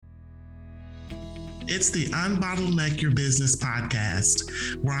It's the Unbottleneck Your Business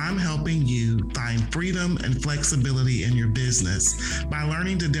podcast, where I'm helping you find freedom and flexibility in your business by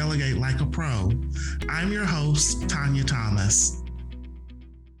learning to delegate like a pro. I'm your host, Tanya Thomas.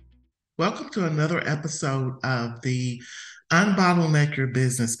 Welcome to another episode of the Unbottleneck Your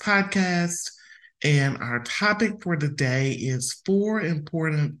Business podcast. And our topic for today is 4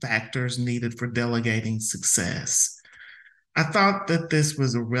 important factors needed for delegating success. I thought that this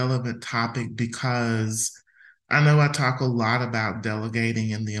was a relevant topic because I know I talk a lot about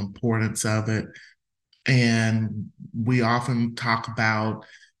delegating and the importance of it. And we often talk about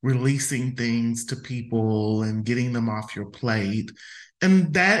releasing things to people and getting them off your plate.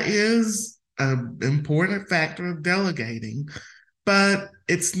 And that is an important factor of delegating, but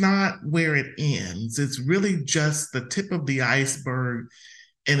it's not where it ends. It's really just the tip of the iceberg,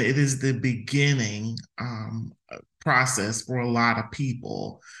 and it is the beginning process for a lot of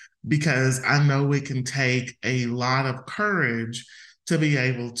people, because I know it can take a lot of courage to be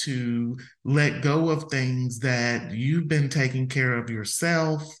able to let go of things that you've been taking care of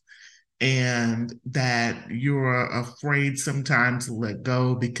yourself and that you're afraid sometimes to let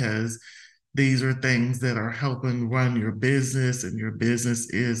go because these are things that are helping run your business, and your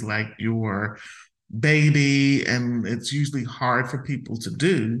business is like your baby, and it's usually hard for people to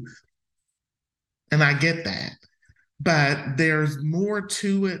do. And I get that. But there's more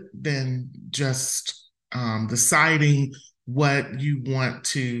to it than just deciding what you want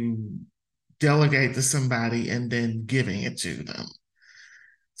to delegate to somebody and then giving it to them.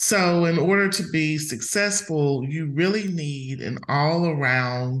 So, in order to be successful, you really need an all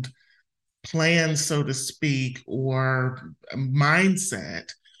around plan, so to speak, or mindset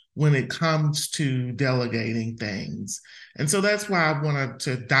when it comes to delegating things. And so that's why I wanted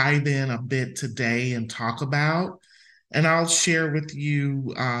to dive in a bit today and talk about. And I'll share with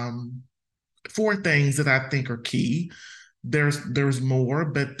you 4 things that I think are key. There's more,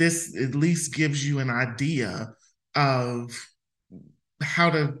 but this at least gives you an idea of how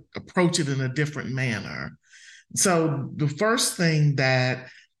to approach it in a different manner. So the first thing that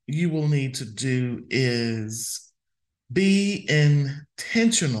you will need to do is be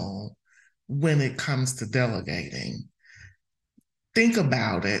intentional when it comes to delegating. Think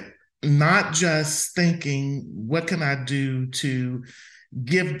about it, not just thinking, what can I do to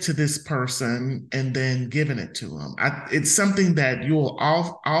give to this person and then giving it to them. It's something that you'll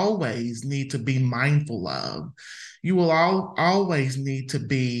always need to be mindful of. You will always need to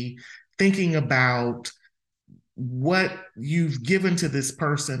be thinking about what you've given to this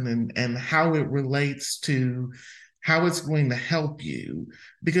person and how it relates to how it's going to help you,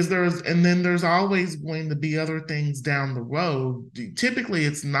 because there's always going to be other things down the road. Typically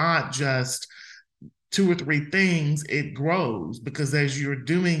it's not just 2 or 3 things. It grows, because as you're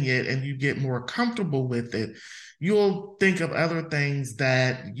doing it and you get more comfortable with it, you'll think of other things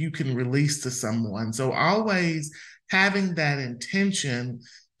that you can release to someone. So always having that intention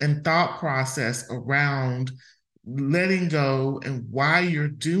and thought process around letting go and why you're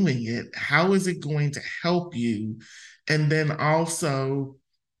doing it, how is it going to help you, and then also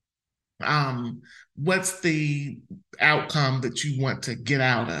what's the outcome that you want to get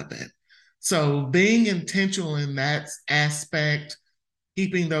out of it. So being intentional in that aspect,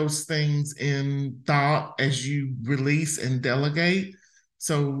 keeping those things in thought as you release and delegate.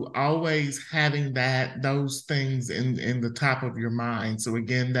 So always having those things in the top of your mind. So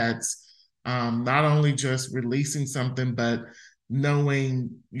again, that's not only just releasing something, but knowing,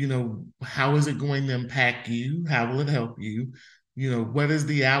 how is it going to impact you? How will it help you? What is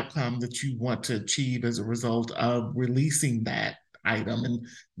the outcome that you want to achieve as a result of releasing that item? And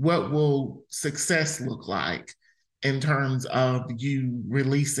what will success look like in terms of you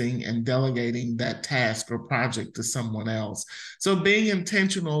releasing and delegating that task or project to someone else? So being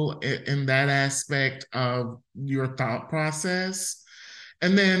intentional in that aspect of your thought process.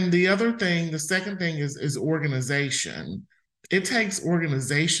 And then the second thing is organization. It takes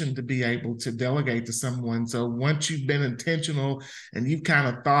organization to be able to delegate to someone. So once you've been intentional and you've kind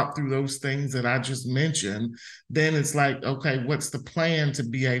of thought through those things that I just mentioned, then it's like, okay, what's the plan to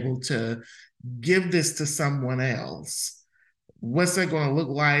be able to give this to someone else? What's that going to look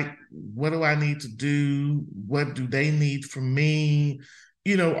like? What do I need to do? What do they need from me?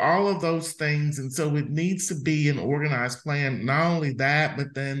 All of those things. And so it needs to be an organized plan. Not only that,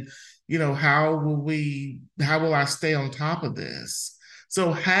 but then, how will I stay on top of this?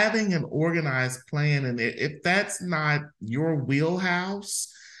 So having an organized plan, and if that's not your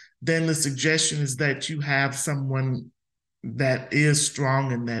wheelhouse, then the suggestion is that you have someone that is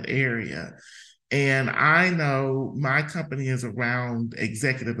strong in that area. And I know my company is around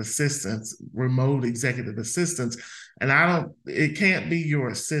executive assistants, remote executive assistants, and it can't be your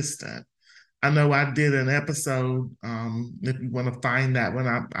assistant. I know I did an episode. If you want to find that one,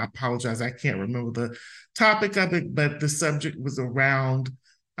 I apologize. I can't remember the topic of it, but the subject was around,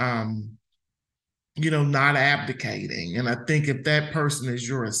 um, not abdicating. And I think if that person is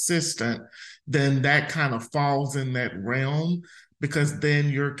your assistant, then that kind of falls in that realm, because then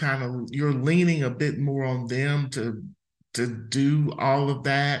you're leaning a bit more on them to do all of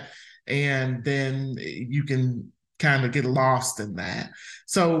that. And then you can kind of get lost in that.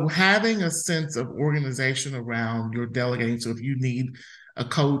 So having a sense of organization around your delegating. So if you need a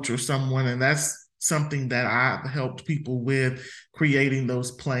coach or someone, and that's something that I've helped people with, creating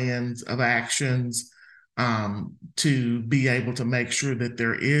those plans of actions, to be able to make sure that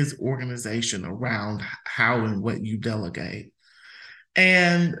there is organization around how and what you delegate.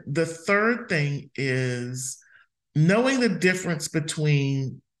 And the third thing is knowing the difference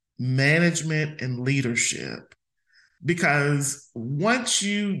between management and leadership. Because once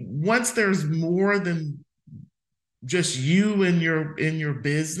there's more than just you and your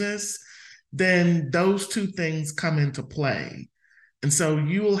business, then those two things come into play. And so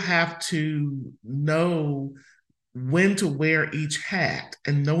you will have to know when to wear each hat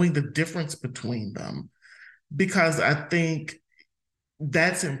and knowing the difference between them, because I think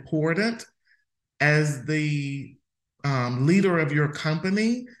that's important as the leader of your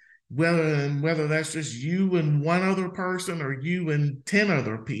company, whether that's just you and one other person or you and 10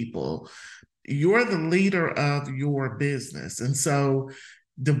 other people. You're the leader of your business. And so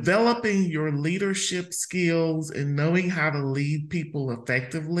developing your leadership skills and knowing how to lead people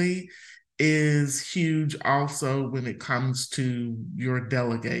effectively is huge also when it comes to your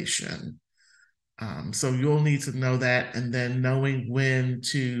delegation. So you'll need to know that, and then knowing when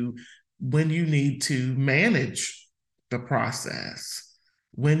you need to manage the process,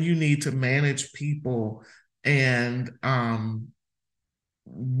 when you need to manage people, and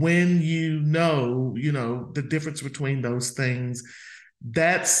when the difference between those things,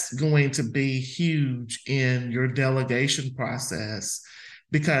 that's going to be huge in your delegation process.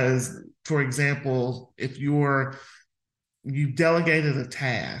 Because, for example, if you've delegated a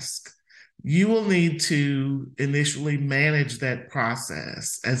task, you will need to initially manage that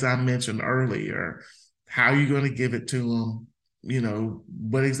process, as I mentioned earlier. How are you going to give it to them?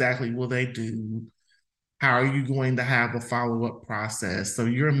 What exactly will they do? How are you going to have a follow-up process? So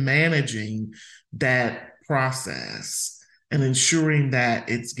you're managing that process and ensuring that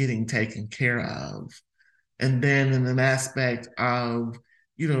it's getting taken care of. And then in an aspect of,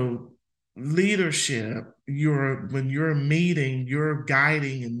 leadership, when you're meeting, you're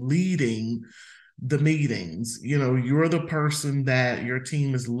guiding and leading the meetings. You're the person that your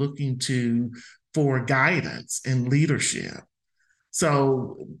team is looking to for guidance and leadership.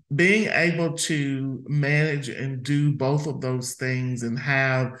 So being able to manage and do both of those things and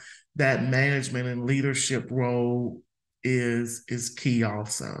have that management and leadership role is key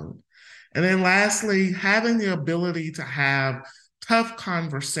also. And then lastly, having the ability to have tough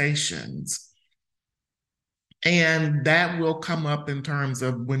conversations. And that will come up in terms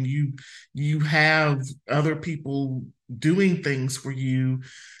of when you have other people doing things for you,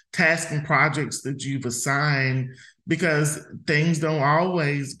 tasks and projects that you've assigned, because things don't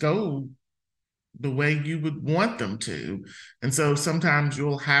always go the way you would want them to. And so sometimes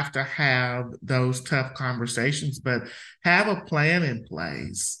you'll have to have those tough conversations, but have a plan in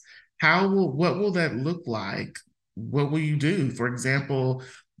place. What will that look like? What will you do? For example,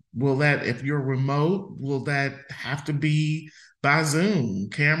 if you're remote, will that have to be by Zoom,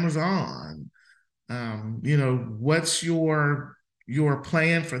 cameras on? What's your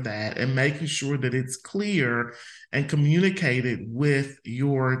plan for that, and making sure that it's clear and communicated with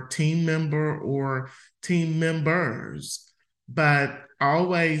your team member or team members, but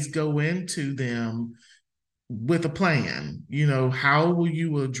always go into them with a plan. How will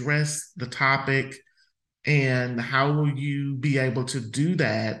you address the topic, and how will you be able to do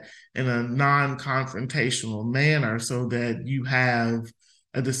that in a non-confrontational manner so that you have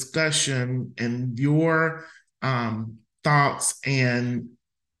a discussion and your thoughts and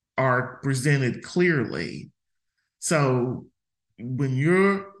are presented clearly. So when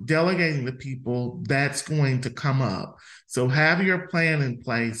you're delegating to people, that's going to come up. So have your plan in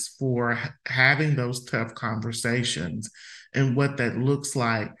place for having those tough conversations and what that looks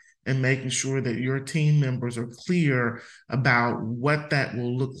like, and making sure that your team members are clear about what that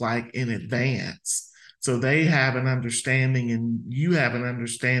will look like in advance. So they have an understanding and you have an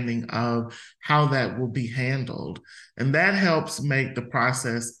understanding of how that will be handled. And that helps make the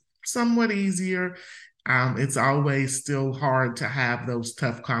process somewhat easier. It's always still hard to have those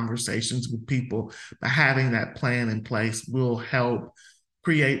tough conversations with people, but having that plan in place will help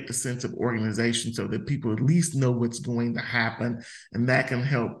create a sense of organization so that people at least know what's going to happen, and that can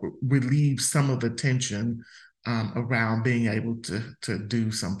help relieve some of the tension around being able to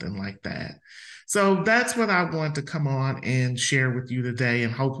do something like that. So that's what I want to come on and share with you today,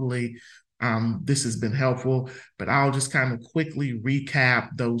 and hopefully this has been helpful, but I'll just kind of quickly recap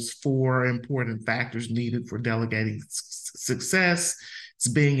those 4 important factors needed for delegating success. It's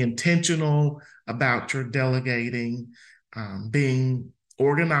being intentional about your delegating, being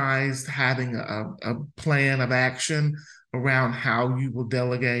organized, having a plan of action around how you will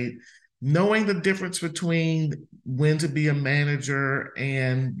delegate, knowing the difference between when to be a manager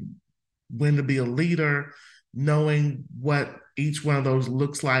and when to be a leader, knowing what each one of those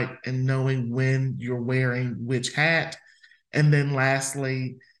looks like and knowing when you're wearing which hat. And then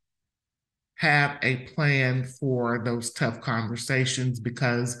lastly, have a plan for those tough conversations,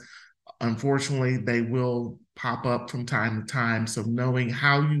 because unfortunately they will pop up from time to time. So knowing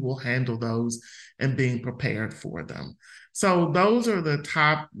how you will handle those and being prepared for them. So those are the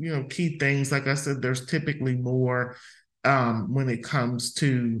top, key things. Like I said, there's typically more when it comes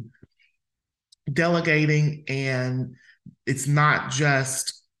to delegating, and it's not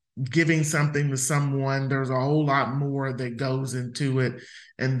just giving something to someone. There's a whole lot more that goes into it,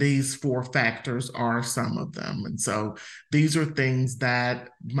 and these 4 factors are some of them. And so these are things that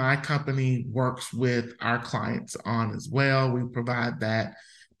my company works with our clients on as well. We provide that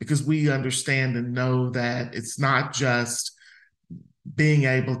because we understand and know that it's not just being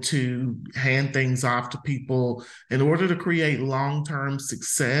able to hand things off to people. In order to create long-term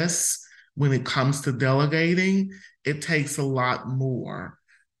success when it comes to delegating, it takes a lot more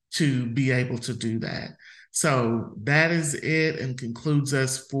to be able to do that. So that is it, and concludes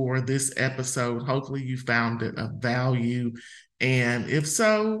us for this episode. Hopefully you found it of value. And if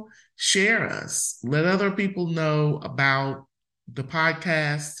so, share us. Let other people know about the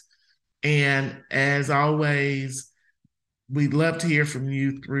podcast. And as always, we'd love to hear from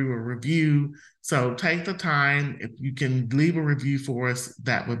you through a review. So take the time. If you can leave a review for us,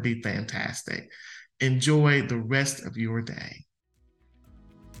 that would be fantastic. Enjoy the rest of your day.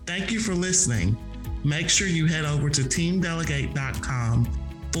 Thank you for listening. Make sure you head over to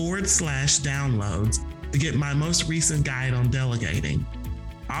teamdelegate.com/downloads to get my most recent guide on delegating.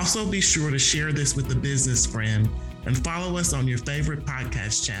 Also, be sure to share this with a business friend and follow us on your favorite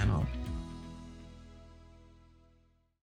podcast channel.